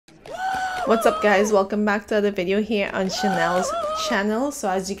What's up guys, welcome back to another video here on Chanel's channel. So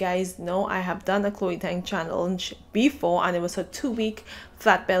as you guys know, I have done a Chloe Ting challenge before, and it was a 2-week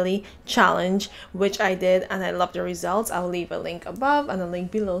flat belly challenge which I did, and I love the results. I'll leave a link above and a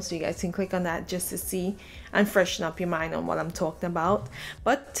link below so you guys can click on that just to see and freshen up your mind on what I'm talking about.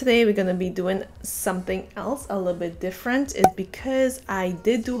 But today we're going to be doing something else a little bit different. It's because I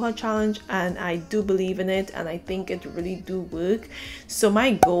did do her challenge and I do believe in it, and I think it really do work. So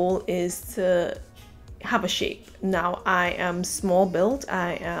my goal is to have a shape. Now I am small built,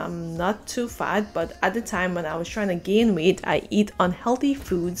 I am not too fat, but at the time when I was trying to gain weight, I eat unhealthy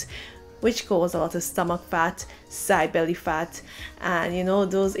foods which cause a lot of stomach fat, side belly fat, and you know,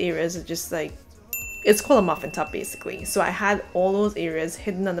 those areas are just like, it's called a muffin top basically. So I had all those areas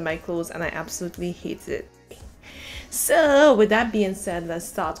hidden under my clothes and I absolutely hated it. So with that being said, let's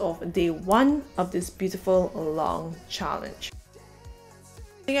start off day 1 of this beautiful long challenge.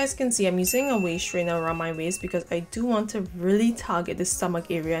 You guys can see I'm using a waist trainer around my waist because I do want to really target the stomach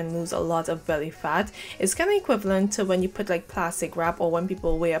area and lose a lot of belly fat. It's kind of equivalent to when you put like plastic wrap or when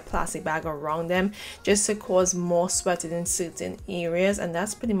people wear a plastic bag around them just to cause more sweating in certain areas, and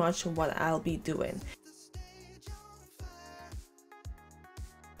that's pretty much what I'll be doing.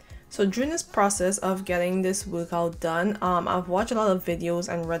 So during this process of getting this workout done, I've watched a lot of videos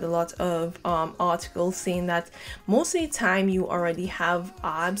and read a lot of articles saying that most of the time you already have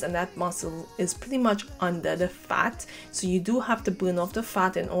abs and that muscle is pretty much under the fat. So you do have to burn off the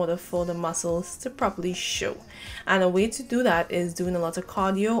fat in order for the muscles to properly show. And a way to do that is doing a lot of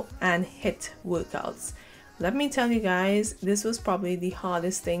cardio and HIIT workouts. Let me tell you guys, this was probably the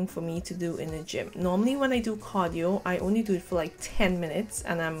hardest thing for me to do in the gym. Normally when I do cardio, I only do it for like 10 minutes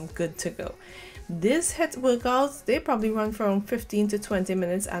and I'm good to go. This HIIT workouts, they probably run from 15 to 20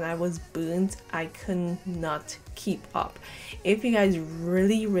 minutes and I was burnt. I could not keep up. If you guys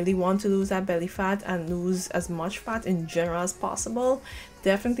really want to lose that belly fat and lose as much fat in general as possible,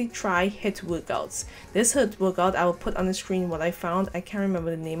 definitely try HIIT workouts. This HIIT workout, I will put on the screen what I found. I can't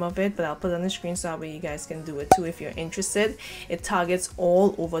remember the name of it, but I'll put it on the screen so that way you guys can do it too if you're interested. It targets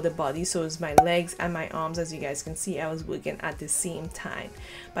all over the body, so it's my legs and my arms. As you guys can see, I was working at the same time.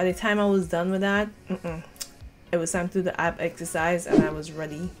 By the time I was done with that, it was time to do the ab exercise and I was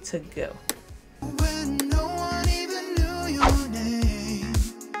ready to go. When no one even knew your name,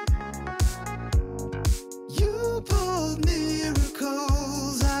 you pulled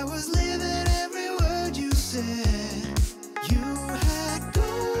miracles. I was living every word you said. You had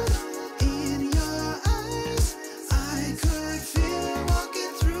gold in your eyes. I could feel it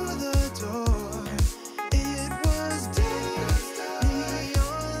walking through the door. It was day,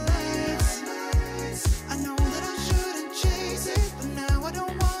 neon lights. I know that I shouldn't chase it, but now I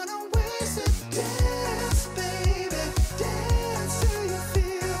don't want to waste it. Dance, baby, dance till you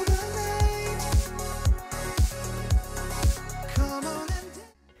feel the night. Come on and dance.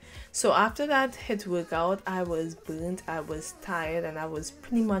 So after that HIIT workout, I was burnt, I was tired, and that was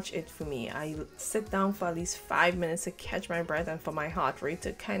pretty much it for me. I sit down for at least 5 minutes to catch my breath and for my heart rate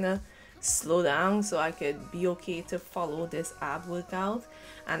to kind of slow down so I could be okay to follow this ab workout.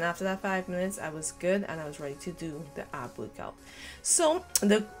 And after that 5 minutes, I was good and I was ready to do the ab workout. So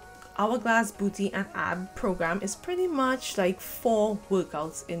the Hourglass booty and ab program is pretty much like 4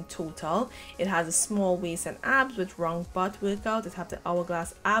 workouts in total. It has a small waist and abs with round butt workout. It have the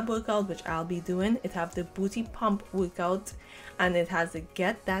hourglass ab workout, which I'll be doing. It have the booty pump workout, and it has the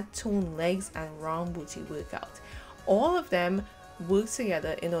get that tone legs and round booty workout. All of them work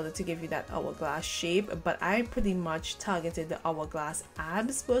together in order to give you that hourglass shape, but I pretty much targeted the hourglass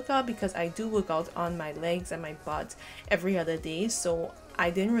abs workout because I do work out on my legs and my butt every other day, so I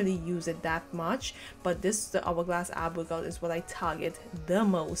didn't really use it that much. But the hourglass ab workout is what I target the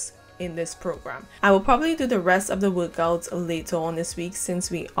most in this program. I will probably do the rest of the workouts later on this week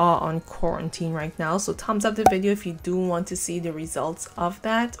since we are on quarantine right now. So thumbs up the video if you do want to see the results of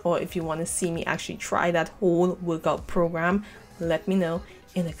that, or if you want to see me actually try that whole workout program. Let me know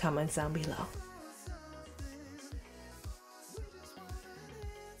in the comments down below.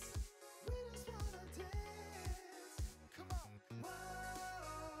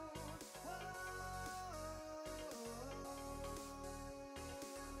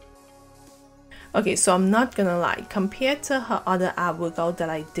 Okay, so I'm not gonna lie, compared to her other ab workout that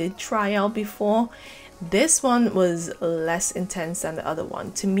I did try out before, this one was less intense than the other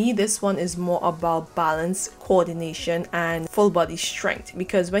one. To me, this one is more about balance, coordination, and full body strength,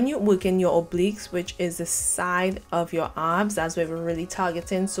 because when you work in your obliques, which is the side of your abs, that's where we're really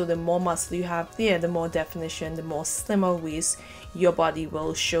targeting. So the more muscle you have there, the more definition, the more slimmer waist your body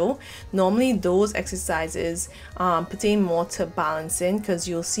will show. Normally those exercises pertain more to balancing, because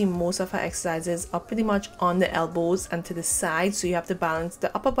you'll see most of our exercises are pretty much on the elbows and to the side, so you have to balance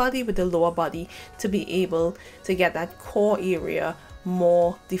the upper body with the lower body to be able to get that core area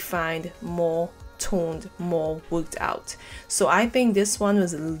more defined, more toned, more worked out. So I think this one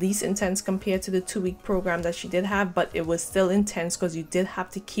was the least intense compared to the 2-week program that she did have, but it was still intense because you did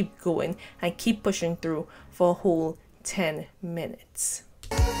have to keep going and keep pushing through for a whole 10 minutes.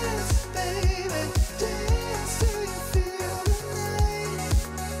 Dance, baby, dance till you feel the night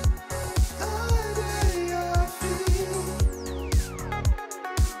under your feet.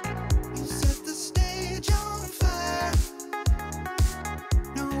 You set the stage on fire.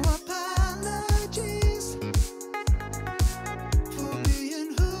 No apologies for being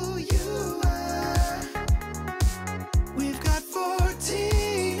who you are. We've got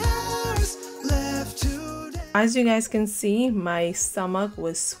 14 hours left today. As you guys can see, my stomach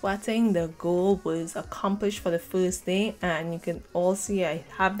was sweating. The goal was accomplished for the first day, and you can all see I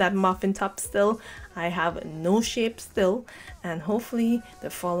have that muffin top still. I have no shape still, and hopefully the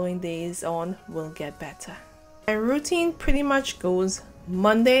following days on will get better. My routine pretty much goes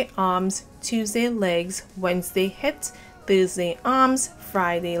Monday arms, Tuesday legs, Wednesday hit, Thursday arms,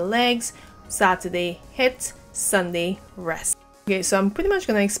 Friday legs, Saturday hit, Sunday rest. Okay, so I'm pretty much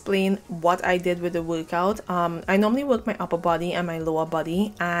gonna explain what I did with the workout. I normally work my upper body and my lower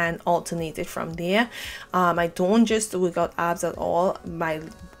body and alternate it from there. I don't just work out abs at all. My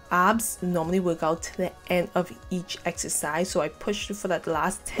abs normally work out to the end of each exercise, so I push through for that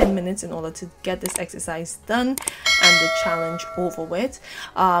last 10 minutes in order to get this exercise done and the challenge over with.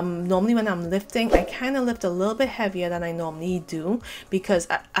 Normally when I'm lifting, I kind of lift a little bit heavier than I normally do, because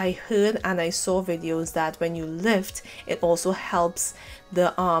I heard and I saw videos that when you lift, it also helps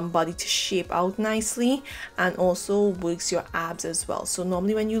the body to shape out nicely and also works your abs as well. So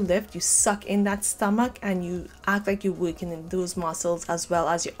normally when you lift, you suck in that stomach and you act like you're working in those muscles as well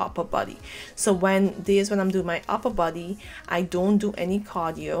as your upper body. So days when I'm doing my upper body, I don't do any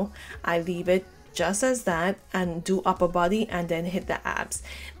cardio. I leave it just as that and do upper body and then hit the abs.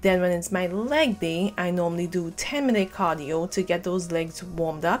 Then when it's my leg day, I normally do 10-minute cardio to get those legs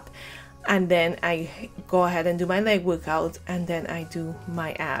warmed up, and then I go ahead and do my leg workout, and then I do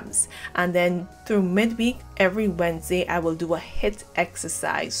my abs. And then through midweek, every Wednesday I will do a hit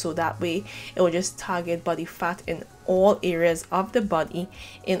exercise, so that way it will just target body fat in all areas of the body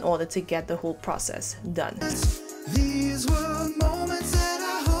in order to get the whole process done. These were moments that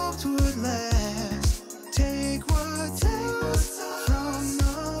I hoped would last. Take what's else from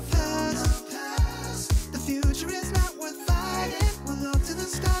the past. The future is not worth fighting. We'll look to the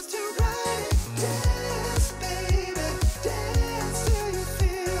stars to ride it. Dance, baby, dance till you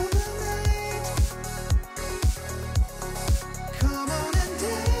feel the night. Come on and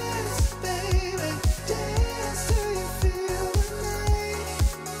dance, baby, dance till you feel the night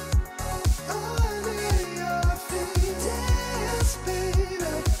under your feet. Dance, baby,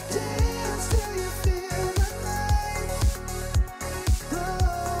 dance till you feel the night.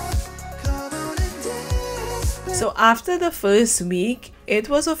 Oh, come on and dance, baby. So after the first week, it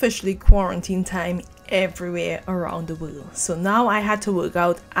was officially quarantine time everywhere around the world. So now I had to work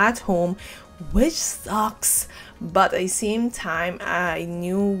out at home, which sucks, but at the same time I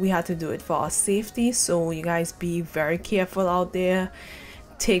knew we had to do it for our safety. So you guys be very careful out there.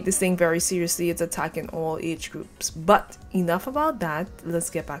 Take this thing very seriously. It's attacking all age groups. But enough about that. Let's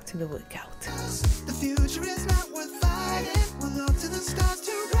get back to the workout. The future is not worth fighting. We'll look to the stars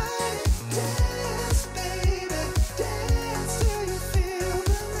to ride it. Dance, baby, dance till you feel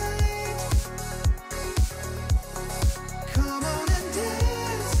the night. Come on and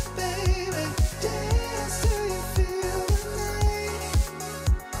dance, baby, dance till you feel the night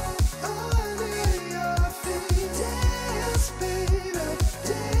under your feet. Dance, baby,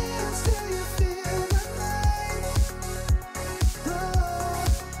 dance till you feel the night. Oh,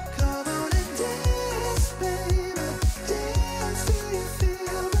 come on and dance, baby, dance till you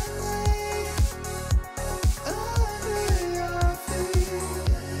feel the night under your feet.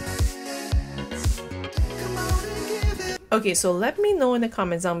 Come on and give it. Okay, so let me know in the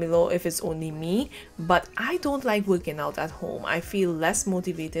comments down below if it's only me, but I don't like working out at home. I feel less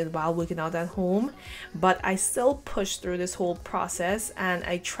motivated while working out at home, but I still push through this whole process and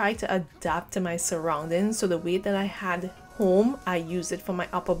I try to adapt to my surroundings. So the weight that I had home, I use it for my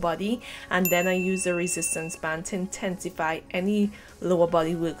upper body, and then I use the resistance band to intensify any lower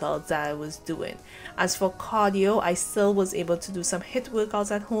body workouts that I was doing. As for cardio, I still was able to do some HIIT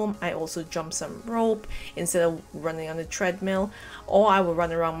workouts at home. I also jumped some rope instead of running on the treadmill, or I would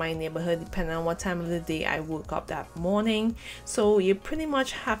run around my neighborhood depending on what time of the day I woke up that morning. So you pretty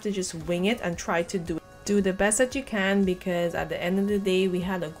much have to just wing it and try to do the best that you can, because at the end of the day we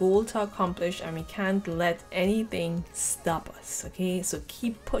had a goal to accomplish and we can't let anything stop us. Okay, so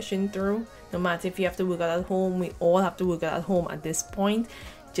keep pushing through. No matter if you have to work out at home, we all have to work out at home at this point.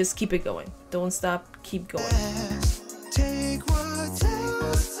 Just keep it going, don't stop, keep going. Take what's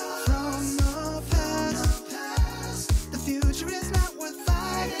from the past. The future is not worth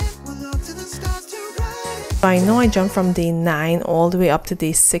fighting. We'll look to the stars to ride it. I know I jumped from day 9 all the way up to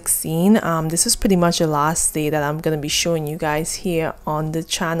day 16. This is pretty much the last day that I'm going to be showing you guys here on the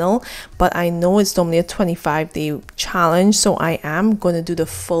channel, but I know it's normally a 25-day challenge, so I am going to do the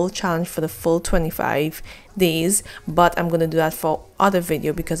full challenge for the full 25 days, but I'm going to do that for other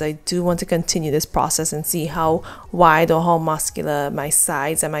video because I do want to continue this process and see how wide or how muscular my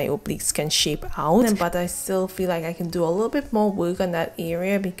sides and my obliques can shape out. But I still feel like I can do a little bit more work on that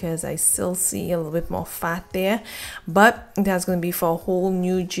area because I still see a little bit more fat there, but that's going to be for a whole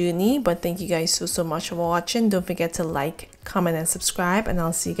new journey. But thank you guys so much for watching. Don't forget to like, comment and subscribe, and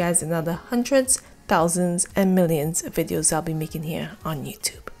I'll see you guys in another hundreds, thousands and millions of videos I'll be making here on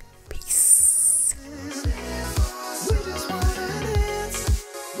YouTube.